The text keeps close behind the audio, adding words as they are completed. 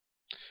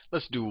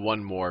Let's do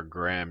one more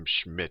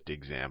Gram-Schmidt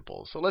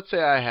example. So let's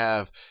say I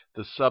have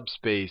the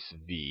subspace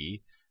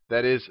V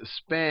that is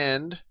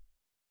spanned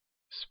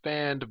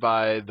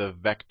by the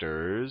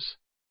vectors.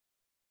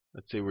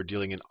 Let's say we're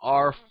dealing in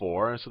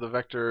R4. So the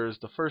vectors,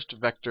 the first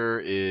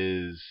vector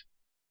is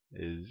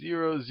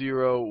 0,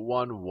 0,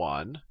 1,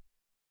 1.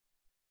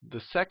 The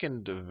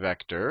second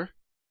vector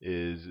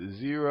is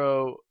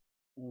 0,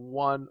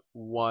 1,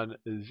 1,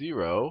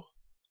 0.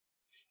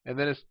 And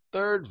then its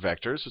third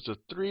vector, so it's a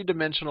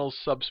three-dimensional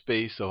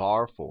subspace of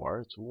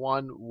R4. It's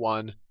 1,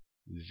 1,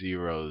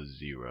 0,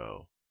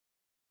 0.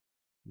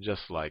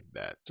 Just like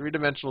that.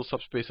 Three-dimensional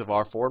subspace of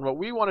R4. And what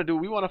we want to do,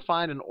 we want to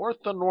find an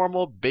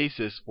orthonormal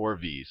basis for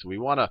V. So we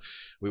want to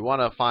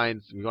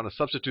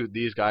substitute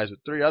these guys with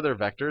three other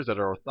vectors that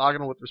are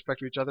orthogonal with respect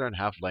to each other and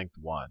have length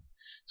 1.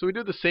 So we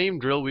do the same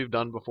drill we've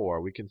done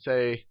before. We can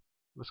say,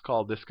 let's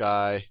call this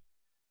guy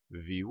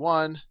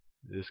V1,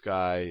 this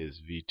guy is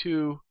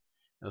V2,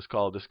 let's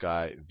call this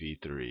guy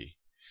V3.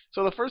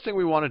 So the first thing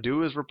we want to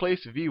do is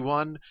replace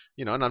V1,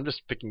 and I'm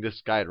just picking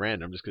this guy at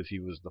random just because he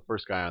was the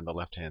first guy on the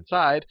left-hand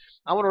side.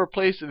 I want to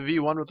replace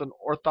V1 with an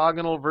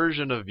orthogonal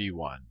version of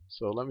V1.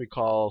 So let me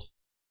call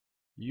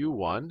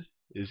U1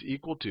 is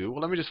equal to,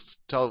 well, let me just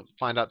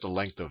find out the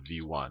length of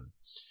V1.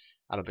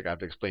 I don't think I have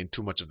to explain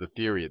too much of the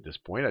theory at this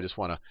point. I just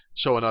want to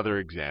show another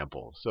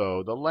example.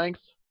 So the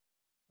length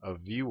of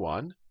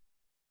V1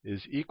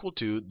 is equal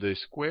to the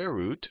square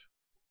root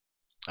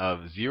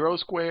of 0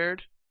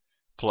 squared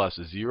plus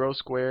 0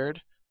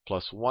 squared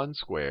plus 1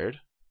 squared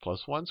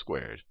plus 1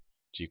 squared,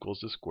 which equals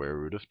the square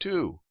root of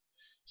 2.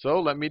 So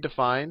let me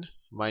define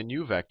my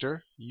new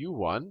vector,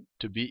 u1,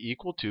 to be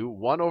equal to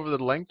 1 over the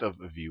length of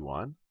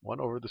v1, 1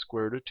 over the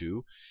square root of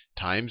 2,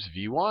 times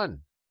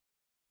v1,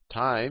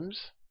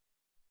 times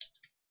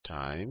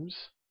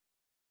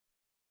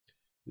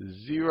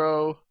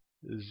 0,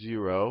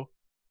 0,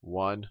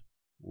 1,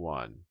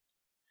 1.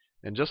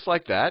 And just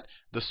like that,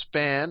 the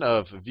span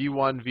of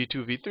v1,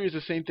 v2, v3 is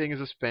the same thing as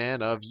the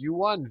span of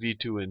u1,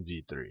 v2, and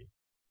v3.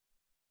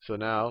 So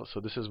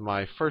this is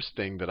my first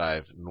thing that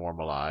I've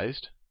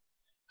normalized.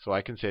 So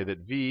I can say that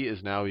v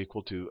is now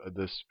equal to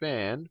the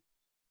span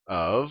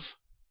of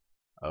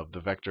the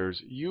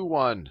vectors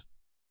u1,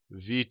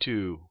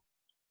 v2,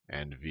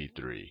 and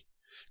v3.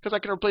 Because I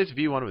can replace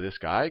v1 with this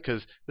guy,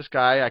 because this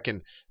guy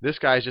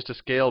is just a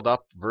scaled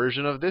up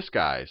version of this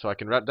guy. So I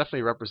can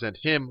definitely represent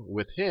him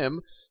with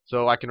him.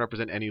 So I can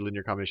represent any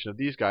linear combination of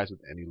these guys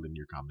with any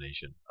linear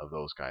combination of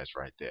those guys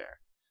right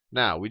there.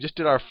 Now, we just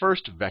did our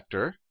first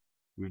vector.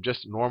 We've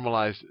just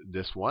normalized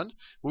this one.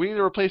 But we need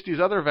to replace these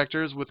other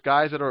vectors with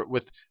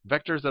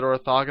vectors that are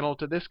orthogonal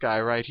to this guy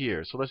right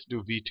here. So let's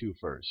do v2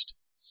 first.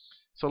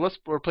 So let's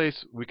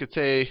replace, we could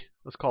say,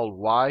 let's call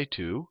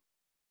y2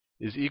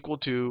 is equal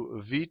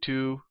to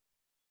v2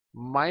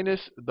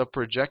 minus the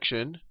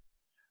projection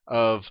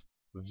of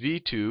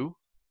v2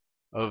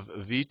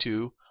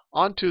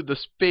 onto the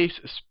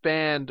space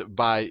spanned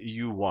by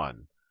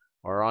u1,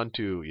 or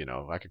onto,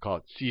 I could call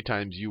it c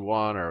times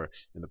u1, or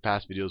in the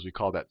past videos we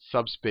call that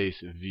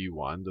subspace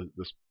v1,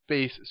 the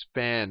space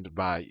spanned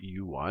by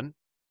u1.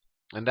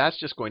 And that's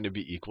just going to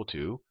be equal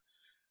to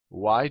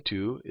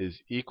y2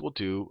 is equal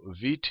to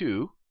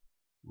v2,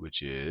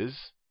 which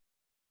is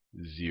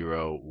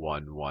 0,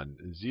 1, 1,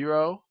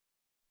 0,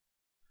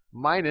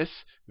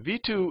 minus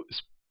v2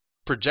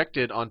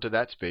 projected onto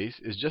that space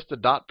is just the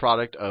dot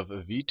product of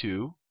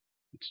v2.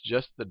 It's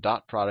just the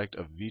dot product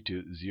of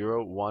v2,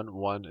 0, 1,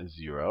 1,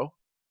 0,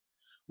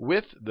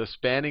 with the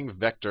spanning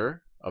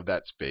vector of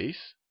that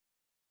space.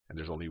 And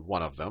there's only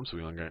one of them, so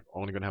we're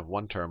only going to have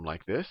one term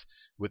like this,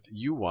 with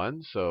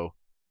u1. So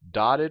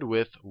dotted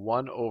with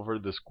 1 over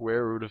the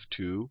square root of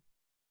 2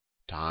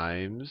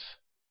 times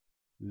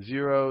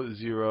 0,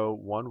 0,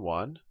 1,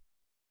 1.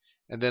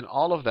 And then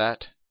all of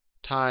that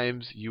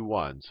times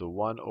u1. So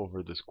 1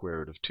 over the square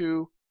root of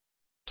 2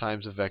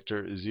 times the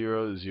vector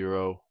 0,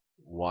 0,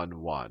 1,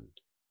 1.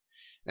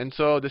 And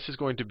so this is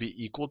going to be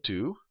equal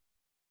to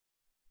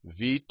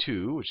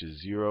v2, which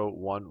is 0,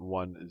 1,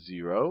 1,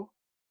 0.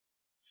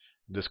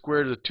 The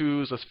square root of the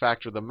 2's, let's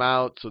factor them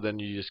out. So then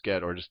you just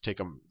get, or just take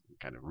them,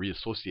 kind of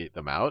reassociate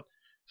them out.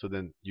 So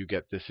then you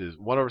get, this is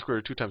 1 over square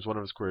root of 2 times 1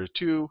 over square root of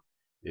 2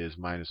 is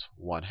minus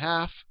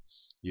 1/2.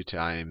 You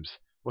times,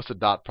 what's the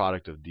dot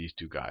product of these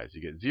two guys? You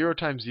get 0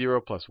 times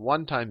 0 plus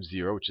 1 times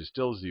 0, which is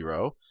still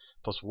 0,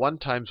 plus 1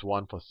 times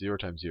 1 plus 0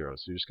 times 0.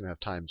 So you're just going to have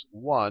times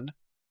 1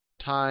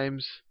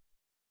 times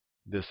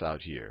this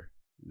out here.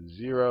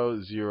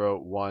 0, 0,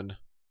 1,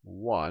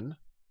 1.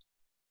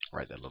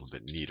 Write that a little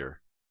bit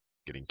neater.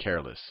 Getting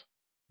careless.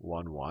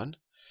 1, 1.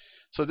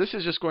 So this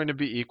is just going to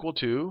be equal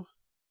to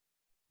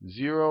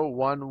 0,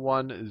 1,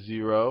 1,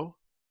 0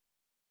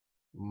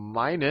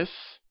 minus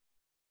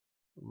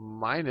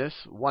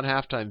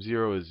 1/2 times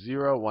 0 is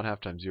 0.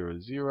 1/2 times 0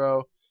 is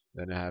 0.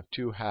 Then I have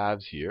 2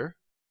 halves here.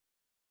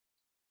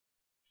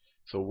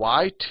 So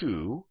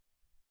y2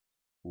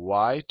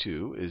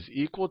 is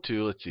equal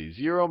to, let's see,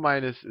 0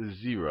 minus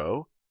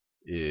 0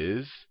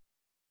 is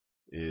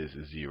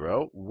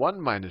 0. 1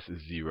 minus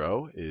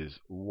 0 is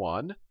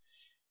 1.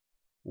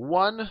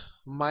 1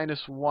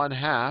 minus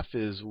 1/2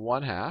 is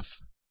 1/2.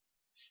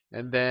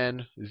 And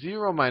then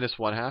 0 minus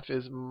 1/2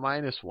 is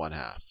minus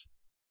 1/2.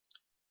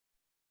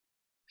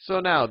 So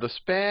now the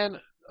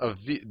span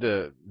of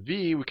the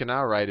v we can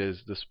now write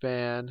as the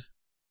span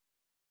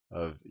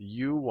of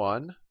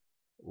u1,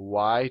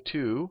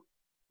 y2,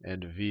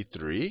 and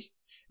v3.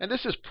 And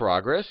this is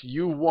progress.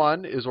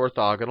 u1 is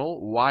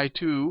orthogonal.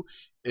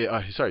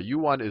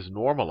 u1 is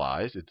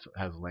normalized. It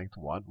has length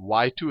 1.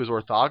 y2 is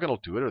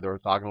orthogonal to it, or they're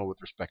orthogonal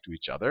with respect to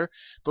each other.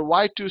 But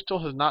y2 still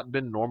has not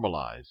been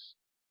normalized.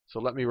 So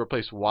let me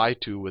replace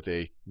y2 with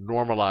a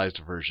normalized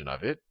version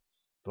of it.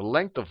 The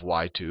length of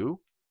y2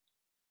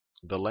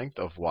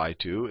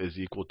 is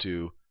equal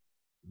to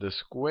the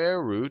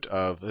square root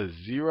of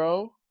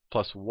 0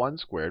 plus 1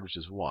 squared, which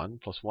is 1,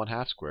 plus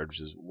 1/2 squared, which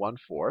is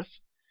 1/4,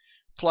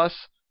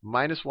 plus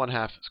minus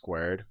 1/2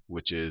 squared,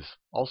 which is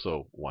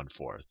also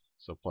 1/4.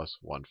 So plus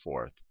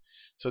 1/4.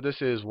 So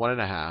this is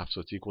 1/2,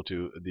 so it's equal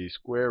to the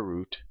square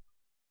root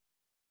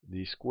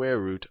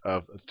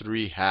of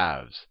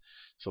 3/2.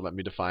 So let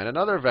me define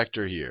another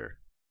vector here,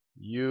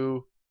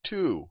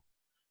 u2,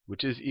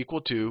 which is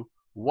equal to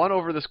 1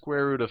 over the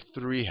square root of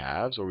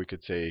 3/2, or we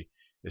could say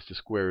it's the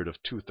square root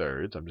of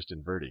 2/3. I'm just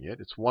inverting it.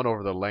 It's 1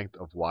 over the length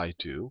of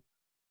y2.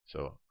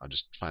 So I'll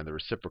just find the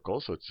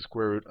reciprocal. So it's the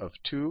square root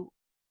of 2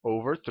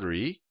 over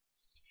 3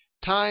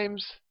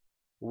 times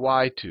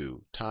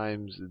y2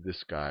 times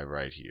this guy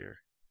right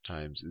here,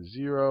 times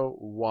 0,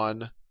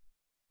 1,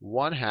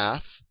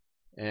 1/2,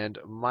 and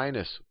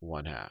minus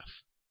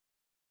 1/2.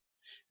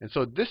 And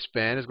so this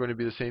span is going to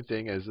be the same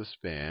thing as the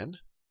span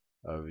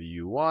of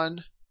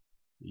u1,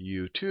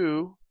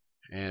 u2,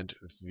 and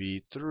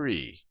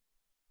v3.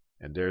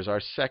 And there's our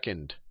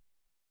second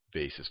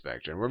basis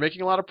vector. And we're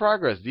making a lot of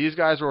progress. These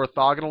guys are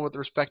orthogonal with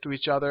respect to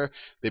each other.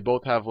 They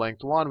both have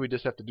length 1. We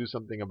just have to do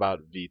something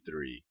about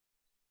v3.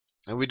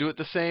 And we do it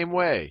the same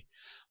way.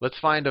 Let's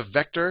find a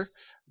vector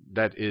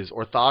that is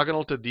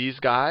orthogonal to these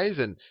guys.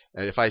 And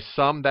if I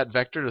sum that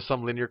vector to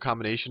some linear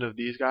combination of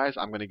these guys,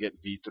 I'm going to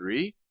get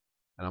v3.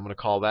 And I'm going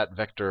to call that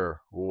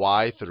vector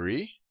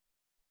y3.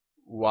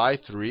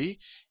 y3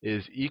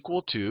 is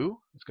equal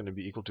to, it's going to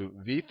be equal to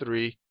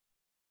v3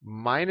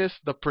 minus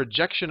the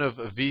projection of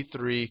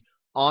v3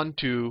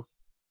 onto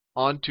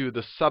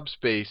the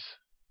subspace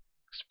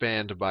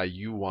spanned by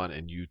u1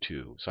 and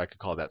u2. So I could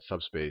call that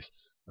subspace.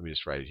 Let me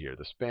just write it here.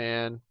 The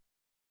span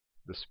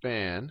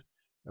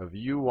of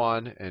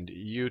u1 and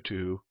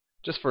u2,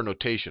 just for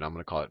notation, I'm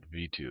going to call it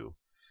v2.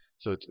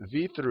 So it's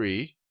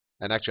v3,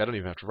 and actually I don't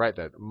even have to write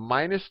that,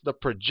 minus the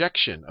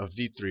projection of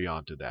v3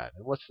 onto that.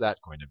 And what's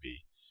that going to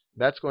be?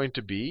 That's going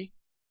to be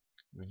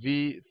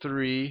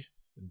v3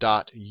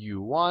 dot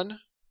u1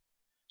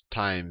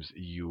 times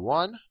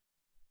u1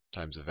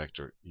 times the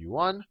vector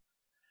u1.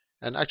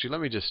 And actually,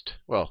 let me just,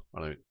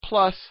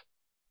 plus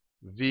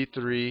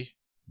v3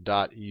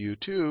 dot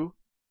u2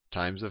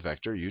 times the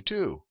vector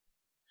u2.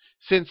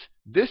 Since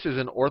this is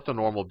an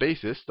orthonormal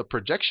basis, the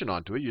projection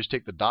onto it, you just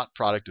take the dot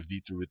product of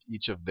v3 with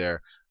each of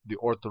the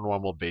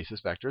orthonormal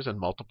basis vectors and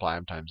multiply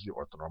them times the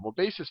orthonormal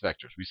basis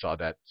vectors. We saw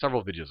that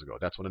several videos ago.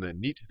 That's one of the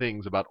neat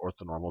things about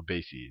orthonormal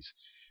bases.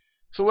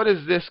 So what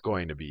is this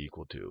going to be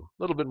equal to?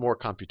 A little bit more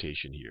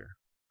computation here.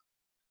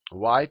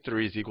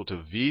 y3 is equal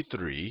to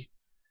v3,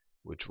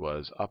 which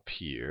was up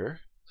here.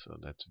 So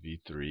that's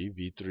v3.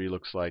 v3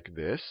 looks like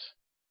this.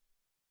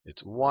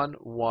 It's 1,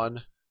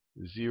 1,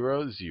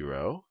 0,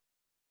 0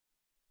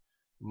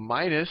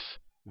 minus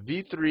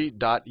v3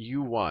 dot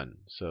u1.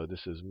 So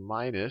this is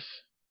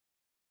minus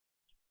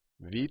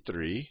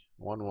v3,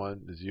 1,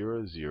 1,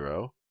 0,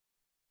 0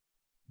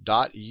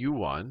 dot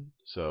u1.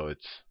 So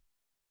it's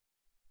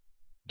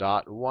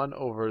dot 1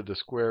 over the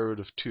square root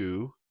of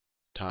 2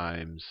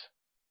 times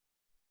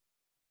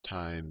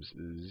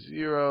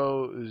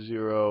 0,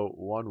 0,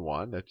 1,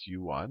 1. That's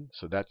u1.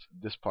 So that's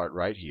this part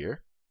right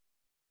here.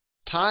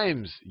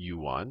 Times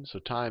u1. So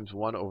times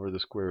 1 over the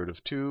square root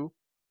of 2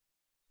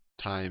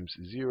 times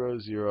 0,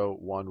 0,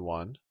 1,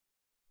 1.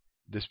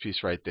 This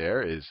piece right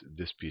there is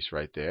this piece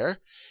right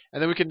there.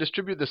 And then we can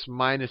distribute this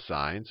minus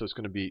sign. So it's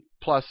going to be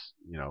plus,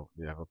 you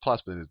have a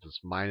plus, but then there's this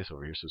minus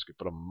over here. So it's going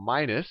to put a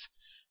minus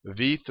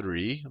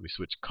v3. Let me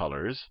switch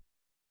colors.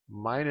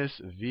 Minus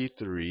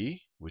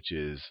v3, which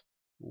is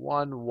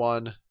 1,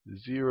 1,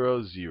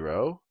 0,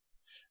 0,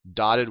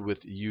 dotted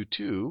with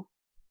u2,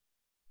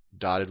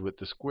 dotted with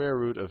the square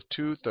root of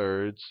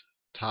 2/3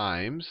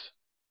 times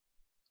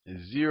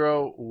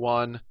 0,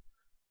 1,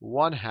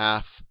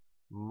 1/2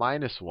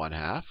 minus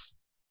 1/2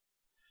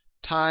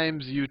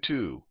 times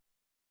u2,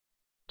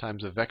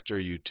 times the vector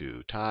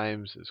u2,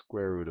 times the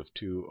square root of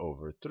 2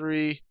 over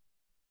 3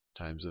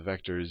 times the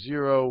vector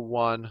 0,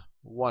 1,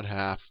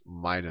 1/2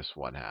 minus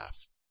 1/2.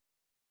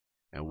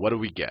 And what do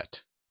we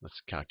get?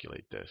 Let's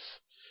calculate this.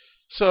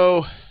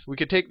 So we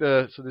could take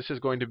so this is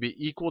going to be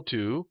equal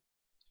to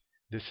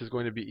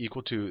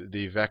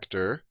the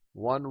vector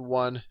 1,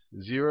 1,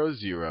 0,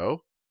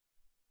 0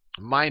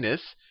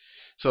 minus,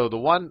 so the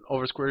 1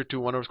 over square root of 2,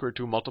 1 over square root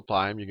of 2,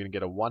 multiply them, you're going to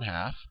get a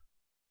 1/2,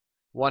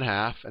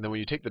 1/2, and then when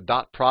you take the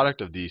dot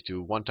product of these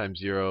two, 1 times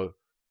 0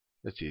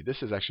 let's see,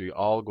 this is actually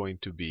all going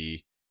to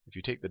be, if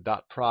you take the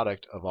dot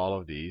product of all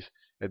of these,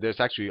 there's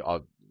actually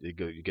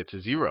you get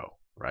to 0,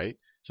 right?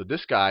 So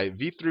this guy,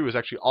 V3, was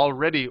actually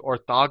already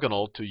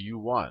orthogonal to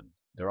U1.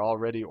 They're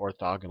already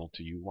orthogonal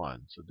to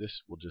U1. So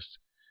this will just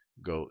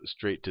go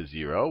straight to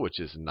 0, which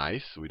is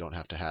nice. So we don't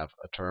have to have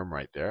a term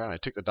right there. And I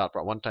took the dot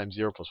product, 1 times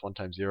 0 plus 1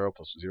 times 0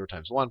 plus 0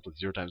 times 1 plus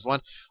 0 times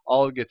 1.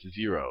 All gets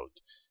zeroed.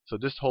 So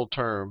this whole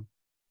term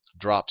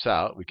drops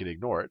out. We can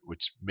ignore it,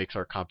 which makes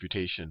our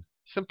computation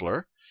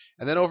simpler.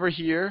 And then over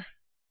here,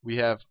 we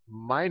have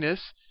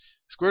minus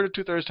square root of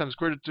 2 thirds times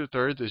square root of 2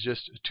 thirds is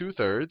just 2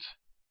 thirds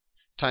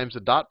times the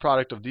dot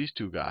product of these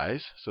two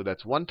guys. So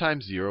that's 1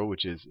 times 0,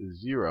 which is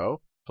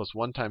 0, plus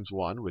 1 times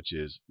 1, which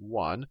is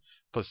 1,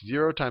 plus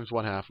 0 times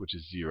 1 half, which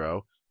is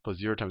 0, plus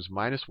 0 times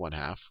minus 1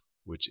 half,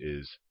 which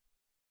is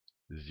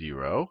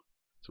 0.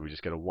 So we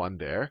just get a 1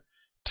 there,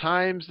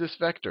 times this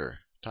vector,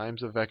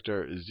 times the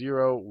vector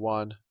 0,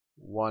 1,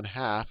 1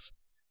 half,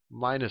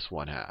 minus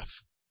 1 half.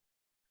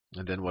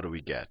 And then what do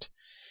we get?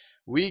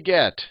 We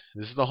get,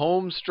 this is the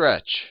home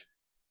stretch,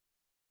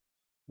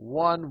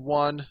 1,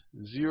 1,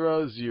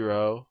 0,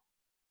 0,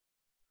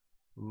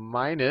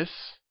 minus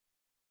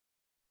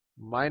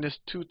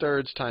 2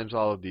 thirds times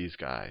all of these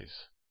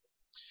guys.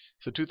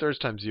 So 2 thirds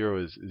times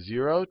 0 is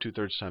 0. 2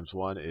 thirds times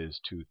 1 is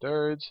 2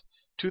 thirds.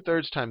 2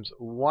 thirds times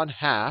 1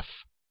 half.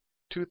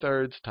 2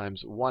 thirds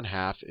times 1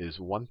 half is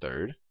 1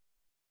 third.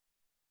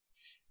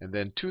 And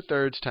then 2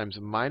 thirds times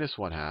minus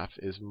 1 half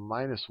is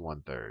minus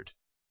 1 third.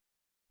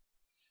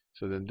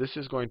 So then this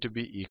is going to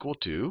be equal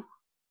to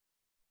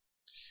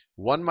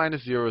 1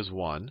 minus 0 is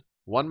 1.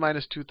 1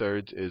 minus 2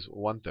 thirds is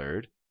 1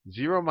 third.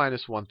 0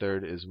 minus 1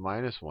 third is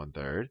minus 1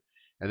 third.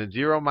 And then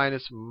 0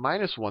 minus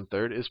minus 1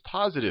 third is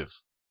positive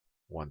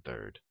 1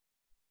 third.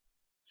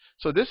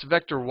 So this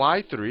vector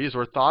y3 is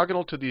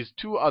orthogonal to these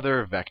two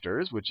other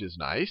vectors, which is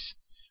nice.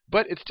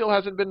 But it still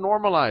hasn't been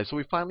normalized. So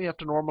we finally have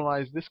to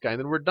normalize this guy, and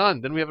then we're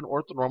done. Then we have an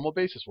orthonormal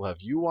basis. We'll have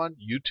u1,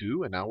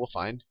 u2, and now we'll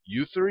find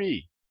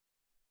u3.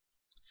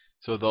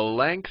 So the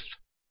length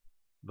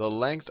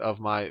of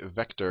my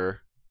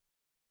vector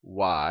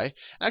y.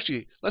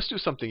 Actually, let's do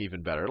something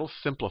even better. It'll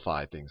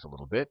simplify things a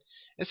little bit.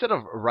 Instead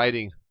of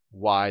writing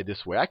y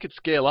this way, I could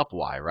scale up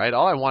y, right?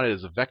 All I wanted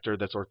is a vector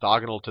that's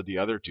orthogonal to the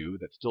other two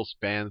that still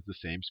spans the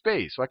same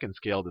space. So I can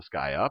scale this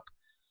guy up.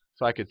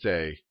 So I could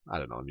say, I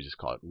don't know, let me just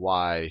call it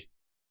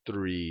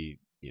y3,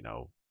 I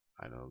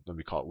don't know, let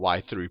me call it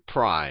y3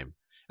 prime.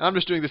 And I'm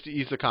just doing this to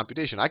ease the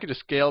computation. I could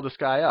just scale this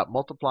guy up,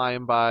 multiply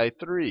him by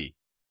 3.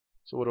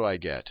 So what do I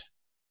get?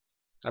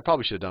 I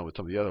probably should have done it with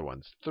some of the other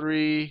ones.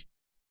 3,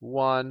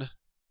 1,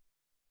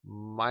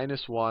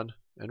 minus 1,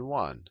 and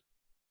 1.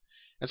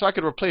 And so I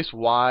could replace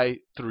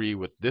y3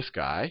 with this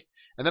guy,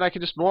 and then I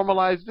can just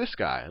normalize this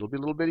guy. It'll be a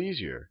little bit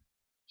easier.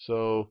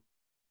 So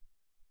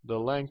the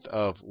length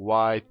of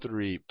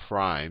y3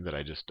 prime that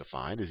I just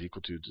defined is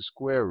equal to the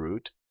square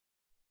root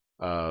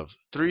of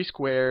 3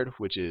 squared,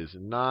 which is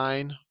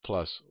 9,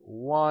 plus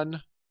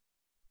 1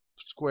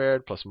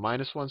 squared, plus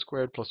minus 1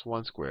 squared, plus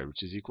 1 squared,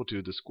 which is equal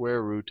to the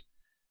square root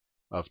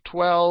of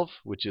 12,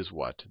 which is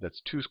what?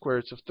 That's 2 square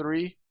roots of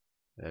 3.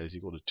 That is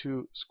equal to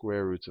 2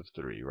 square roots of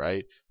 3,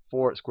 right?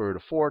 4 square root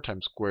of 4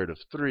 times square root of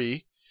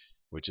 3,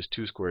 which is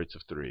 2 square roots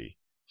of 3.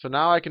 So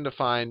now I can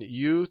define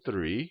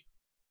u3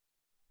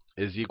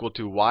 is equal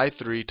to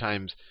y3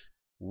 times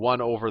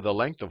 1 over the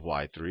length of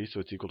y3. So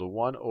it's equal to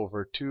 1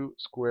 over 2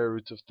 square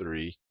roots of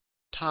 3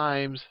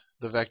 times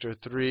the vector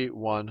 3,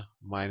 1,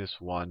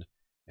 minus 1,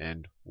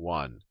 and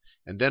 1.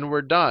 And then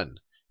we're done.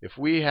 If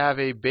we have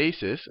a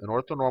basis, an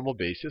orthonormal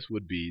basis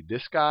would be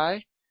this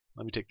guy.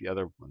 Let me take the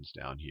other ones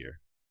down here.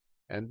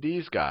 And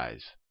these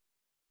guys.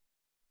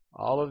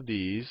 All of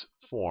these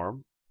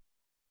form,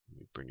 let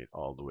me bring it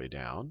all the way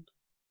down.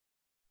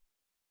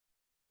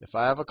 If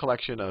I have a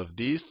collection of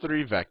these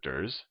three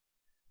vectors,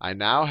 I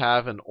now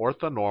have an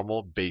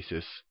orthonormal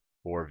basis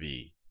for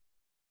V.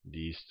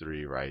 These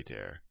three right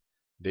there.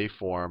 They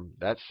form,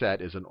 that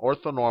set is an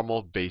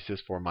orthonormal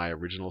basis for my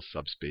original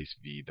subspace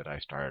V that I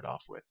started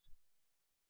off with.